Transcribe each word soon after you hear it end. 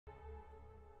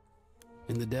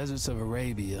In the deserts of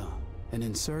Arabia, an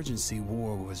insurgency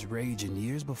war was raging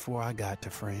years before I got to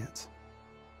France.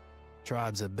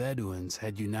 Tribes of Bedouins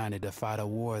had united to fight a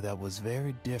war that was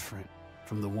very different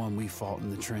from the one we fought in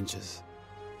the trenches.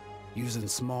 Using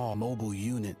small, mobile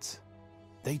units,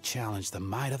 they challenged the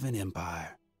might of an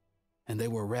empire, and they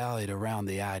were rallied around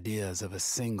the ideas of a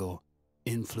single,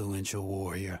 influential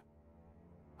warrior.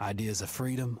 Ideas of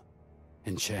freedom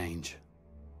and change.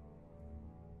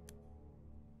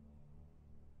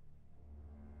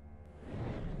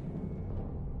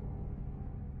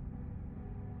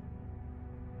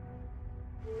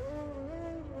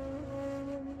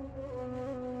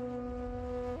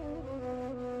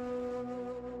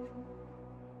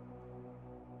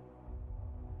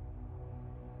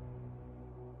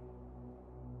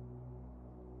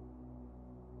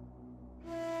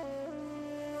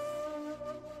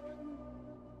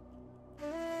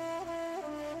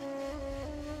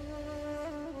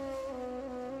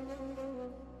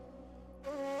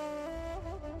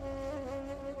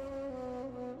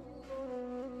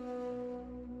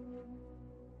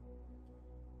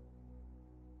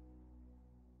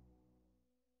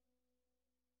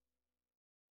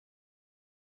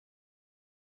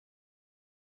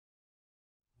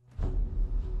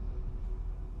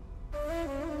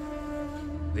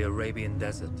 The Arabian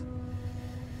Desert,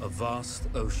 a vast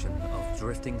ocean of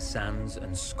drifting sands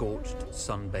and scorched,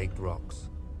 sun-baked rocks.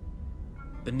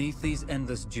 Beneath these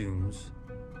endless dunes,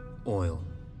 oil,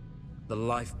 the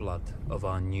lifeblood of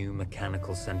our new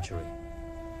mechanical century.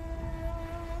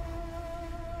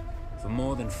 For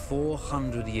more than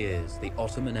 400 years, the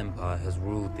Ottoman Empire has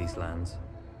ruled these lands,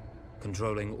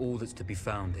 controlling all that's to be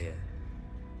found here.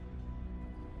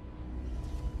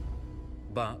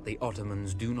 But the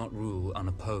Ottomans do not rule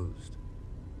unopposed.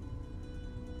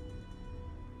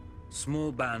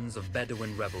 Small bands of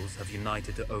Bedouin rebels have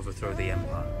united to overthrow the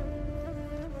empire.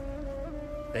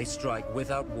 They strike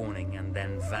without warning and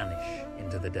then vanish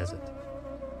into the desert.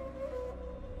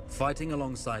 Fighting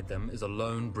alongside them is a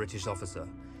lone British officer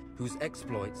whose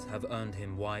exploits have earned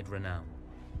him wide renown.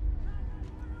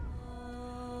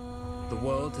 The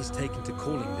world has taken to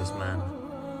calling this man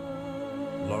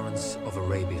Lawrence of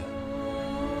Arabia.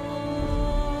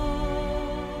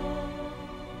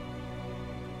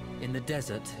 In the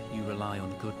desert, you rely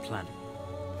on good planning,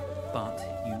 but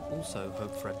you also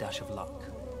hope for a dash of luck.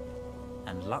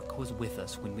 And luck was with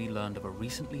us when we learned of a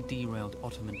recently derailed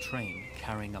Ottoman train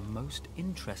carrying a most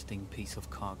interesting piece of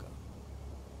cargo.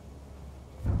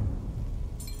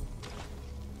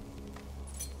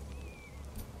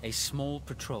 A small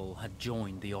patrol had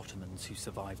joined the Ottomans who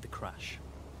survived the crash.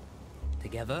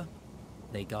 Together,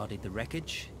 they guarded the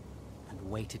wreckage and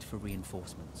waited for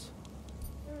reinforcements.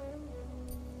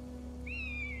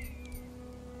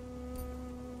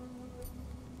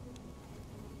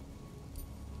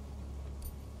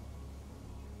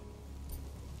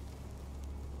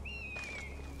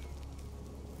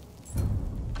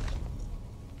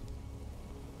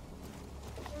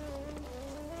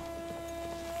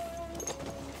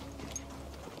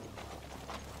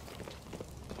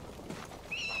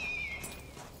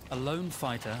 A lone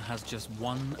fighter has just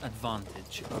one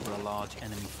advantage over a large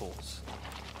enemy force.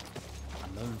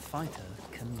 A lone fighter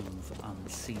can move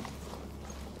unseen.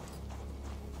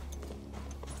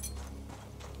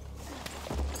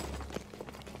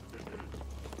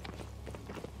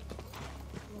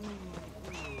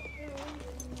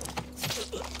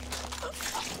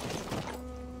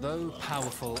 Though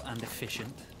powerful and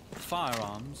efficient,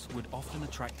 firearms would often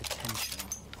attract attention.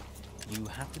 You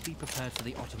had to be prepared for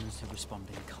the Ottomans to respond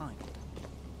in kind.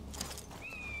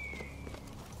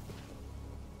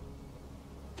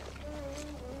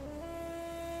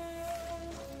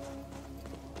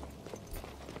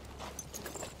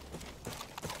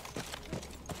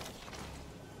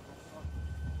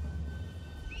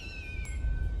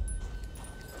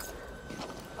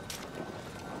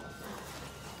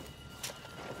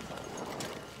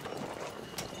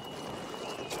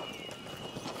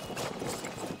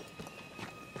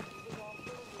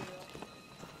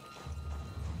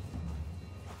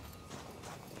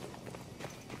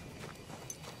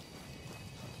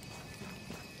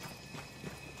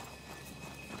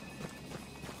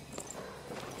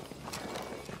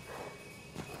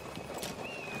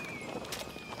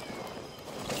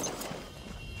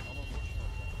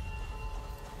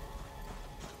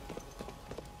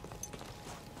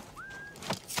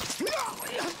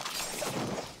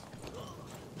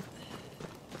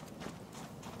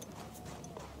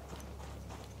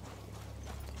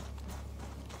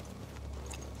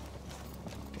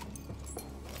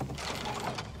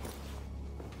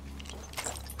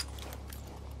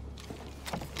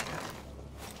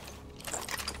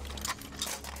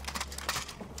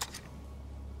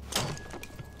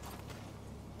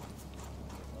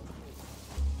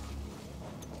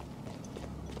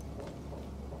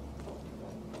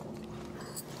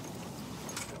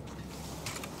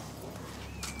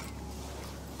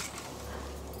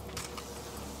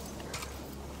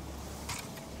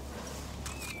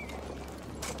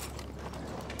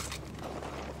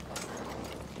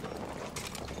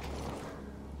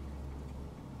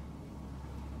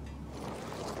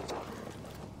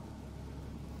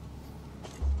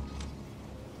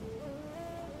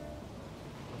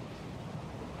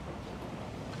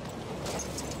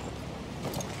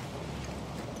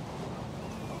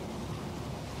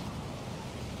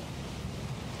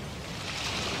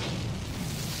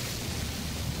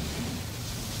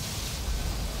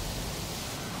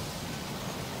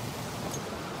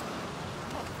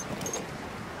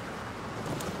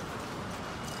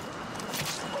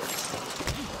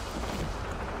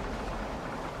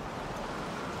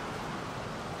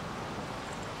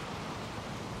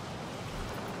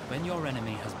 When your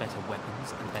enemy has better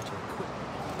weapons and better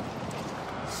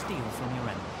equipment, steal from your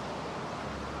enemy.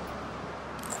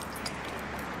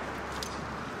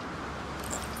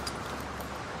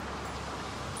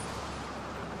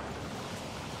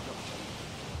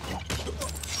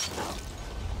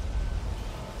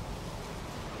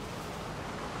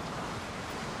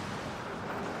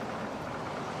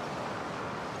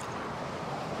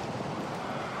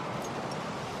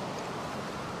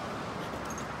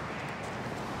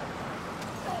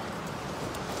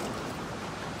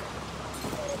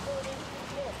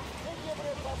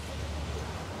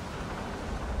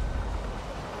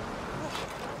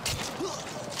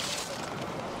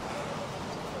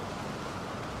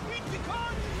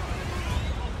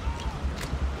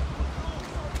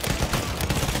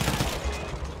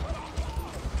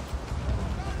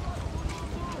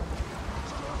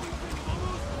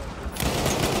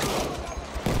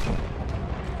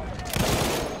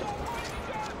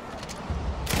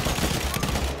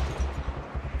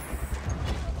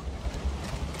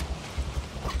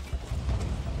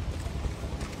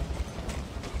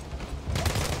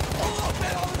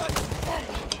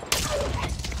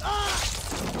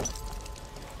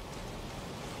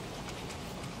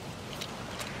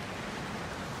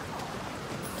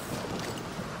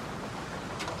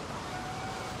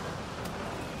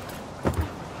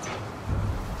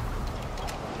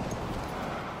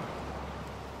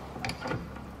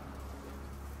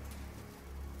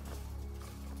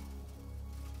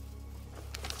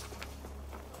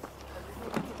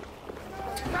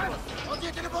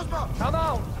 Come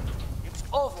out! It's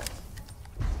over!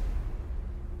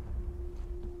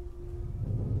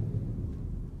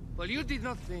 Well, you did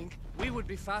not think we would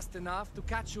be fast enough to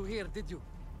catch you here, did you?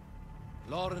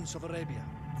 Lawrence of Arabia.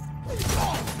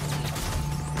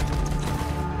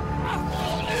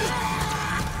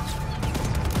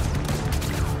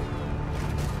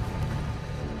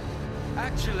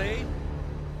 Actually,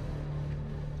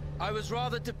 I was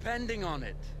rather depending on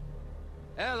it.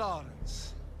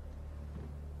 Lawrence.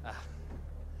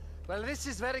 Well, this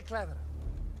is very clever.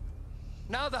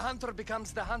 Now the hunter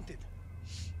becomes the hunted.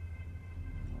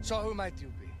 So who might you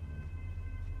be?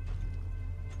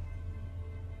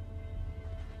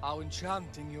 How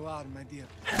enchanting you are, my dear.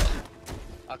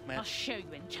 Ahmed. I'll show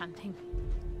you enchanting.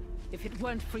 If it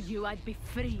weren't for you, I'd be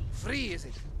free. Free, is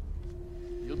it?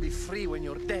 You'll be free when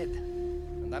you're dead.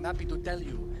 And I'm happy to tell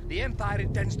you, the Empire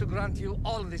intends to grant you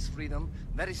all this freedom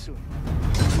very soon.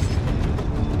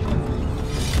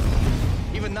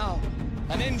 Even now,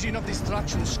 an engine of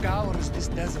destruction scours this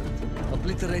desert,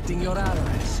 obliterating your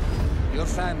allies, your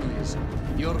families,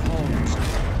 your homes.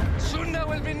 Soon there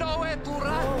will be nowhere to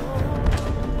run.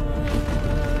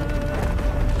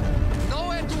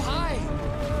 Nowhere to hide.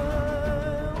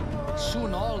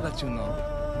 Soon all that you know,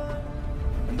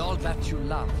 and all that you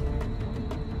love,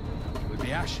 will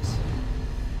be ashes.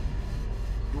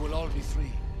 You will all be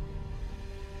free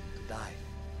to die.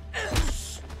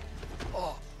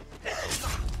 Oh.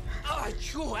 Ah,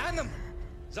 you animal!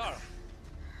 Zara.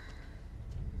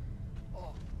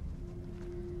 Oh.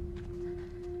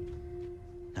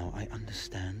 Now, I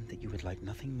understand that you would like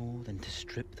nothing more than to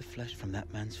strip the flesh from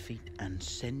that man's feet and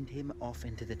send him off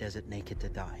into the desert naked to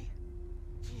die.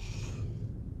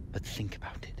 But think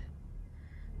about it.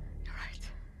 You're right.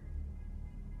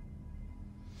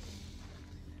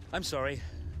 I'm sorry.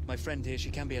 My friend here,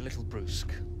 she can be a little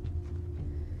brusque.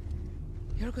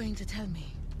 You're going to tell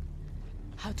me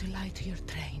how to lie to your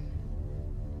train,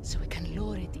 so we can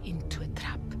lure it into a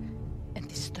trap and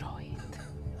destroy it.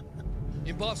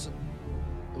 Impossible.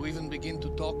 To even begin to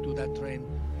talk to that train,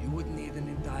 you would need an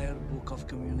entire book of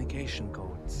communication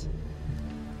codes.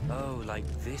 Oh, like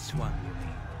this one, you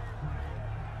mean?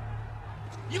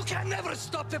 You can never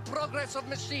stop the progress of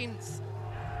machines!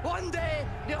 One day,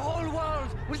 the whole world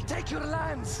will take your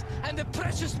lands, and the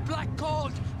precious black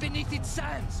gold beneath its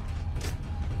sands.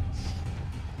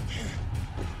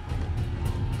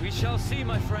 We shall see,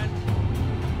 my friend.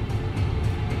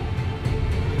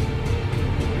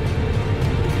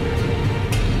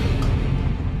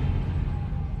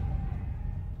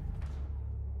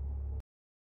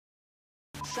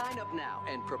 Sign up now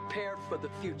and prepare for the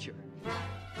future.